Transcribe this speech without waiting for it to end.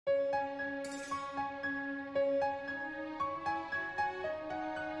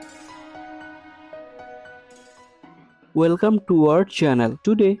Welcome to our channel.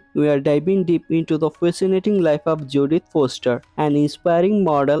 Today we are diving deep into the fascinating life of Judith Foster, an inspiring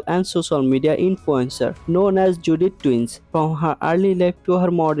model and social media influencer known as Judith Twins. From her early life to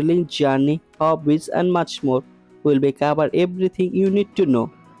her modeling journey, hobbies and much more, we'll be cover everything you need to know.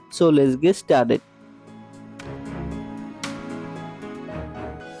 So let's get started.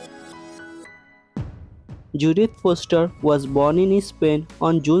 Judith Foster was born in Spain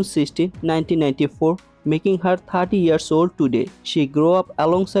on June 16, 1994, making her 30 years old today. She grew up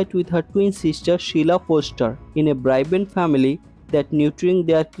alongside with her twin sister Sheila Foster in a vibrant family that nurturing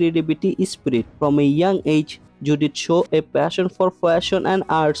their creativity spirit. From a young age, Judith showed a passion for fashion and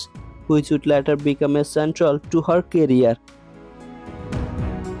arts, which would later become a central to her career.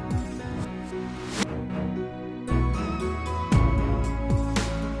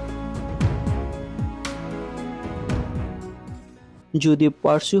 Judith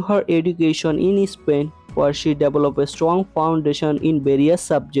pursued her education in Spain, where she developed a strong foundation in various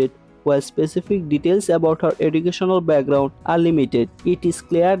subjects. While specific details about her educational background are limited, it is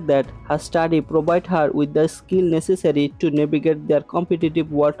clear that her study provided her with the skill necessary to navigate their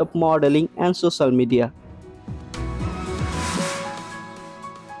competitive world of modeling and social media.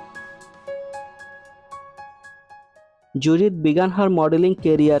 Judith began her modeling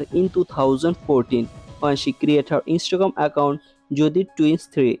career in 2014 when she created her Instagram account Judith Twins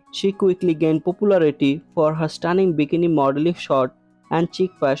 3. She quickly gained popularity for her stunning bikini modeling shot and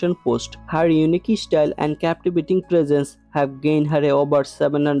chic fashion post. Her unique style and captivating presence have gained her over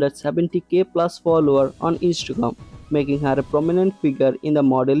 770k plus followers on Instagram, making her a prominent figure in the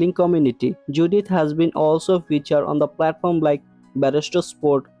modeling community. Judith has been also featured on the platform like Barstool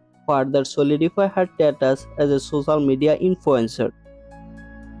Sport, further solidify her status as a social media influencer.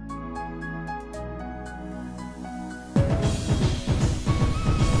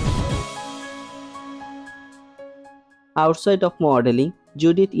 Outside of modeling,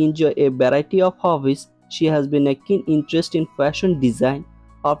 Judith enjoys a variety of hobbies. She has been a keen interest in fashion design,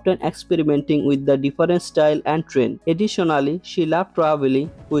 often experimenting with the different style and trend. Additionally, she loves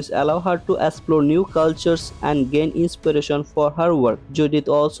traveling, which allows her to explore new cultures and gain inspiration for her work. Judith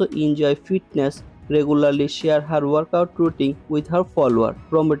also enjoys fitness, regularly share her workout routine with her followers,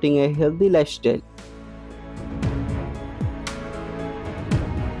 promoting a healthy lifestyle.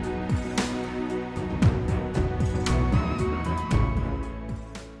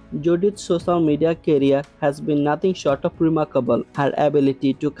 Judith's social media career has been nothing short of remarkable. Her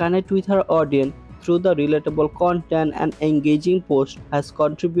ability to connect with her audience through the relatable content and engaging posts has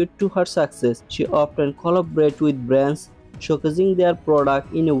contributed to her success. She often collaborates with brands, showcasing their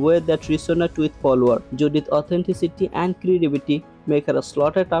product in a way that resonates with followers. Judith's authenticity and creativity make her a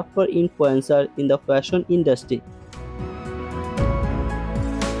sought-after influencer in the fashion industry.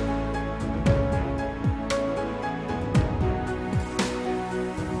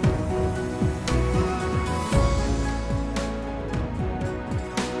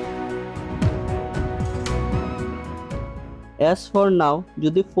 As for now,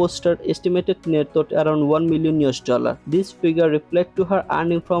 Judith Foster estimated net worth around $1 million. This figure reflects to her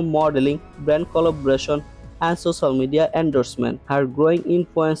earning from modeling, brand collaboration, and social media endorsement. Her growing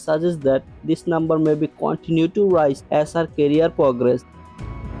influence suggests that this number may be continue to rise as her career progresses.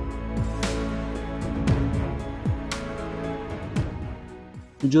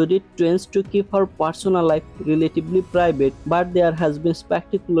 Judith tends to keep her personal life relatively private, but there has been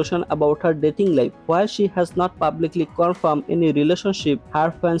speculation about her dating life. While she has not publicly confirmed any relationship,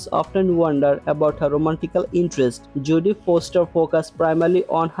 her fans often wonder about her romantic interest. Judith Foster focuses primarily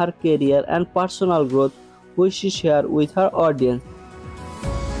on her career and personal growth, which she shares with her audience.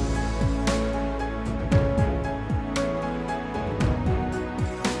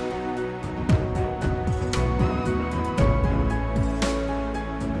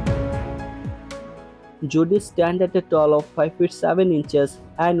 Judith stands at a tall of 5 feet 7 inches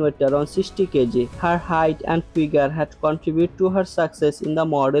and weighs around 60 kg. Her height and figure had contributed to her success in the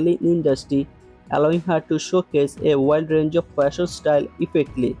modeling industry, allowing her to showcase a wide range of fashion style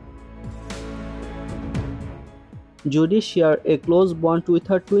effectively. Judith shares a close bond with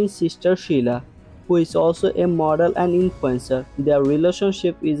her twin sister Sheila, who is also a model and influencer. Their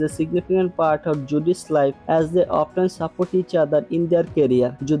relationship is a significant part of Judith's life as they often support each other in their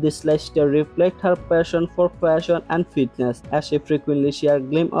career. Judith's lifestyle reflects her passion for fashion and fitness, as she frequently shares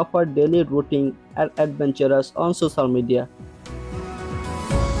glimpses of her daily routine and adventures on social media.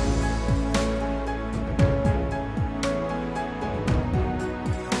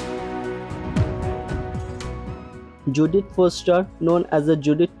 Judith Foster, known as the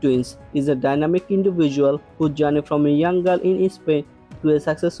Judith Twins, is a dynamic individual whose journey from a young girl in Spain to a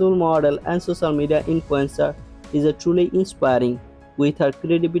successful model and social media influencer is a truly inspiring. With her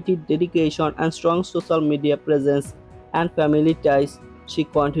creativity, dedication, and strong social media presence and family ties, she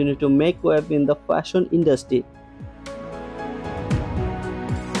continued to make waves in the fashion industry.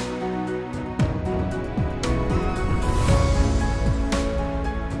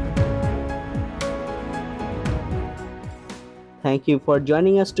 Thank you for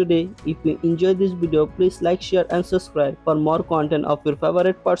joining us today. If you enjoyed this video, please like, share and subscribe for more content of your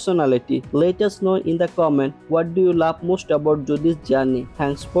favorite personality. Let us know in the comment what do you love most about Judith's journey.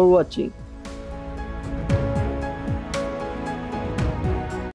 Thanks for watching.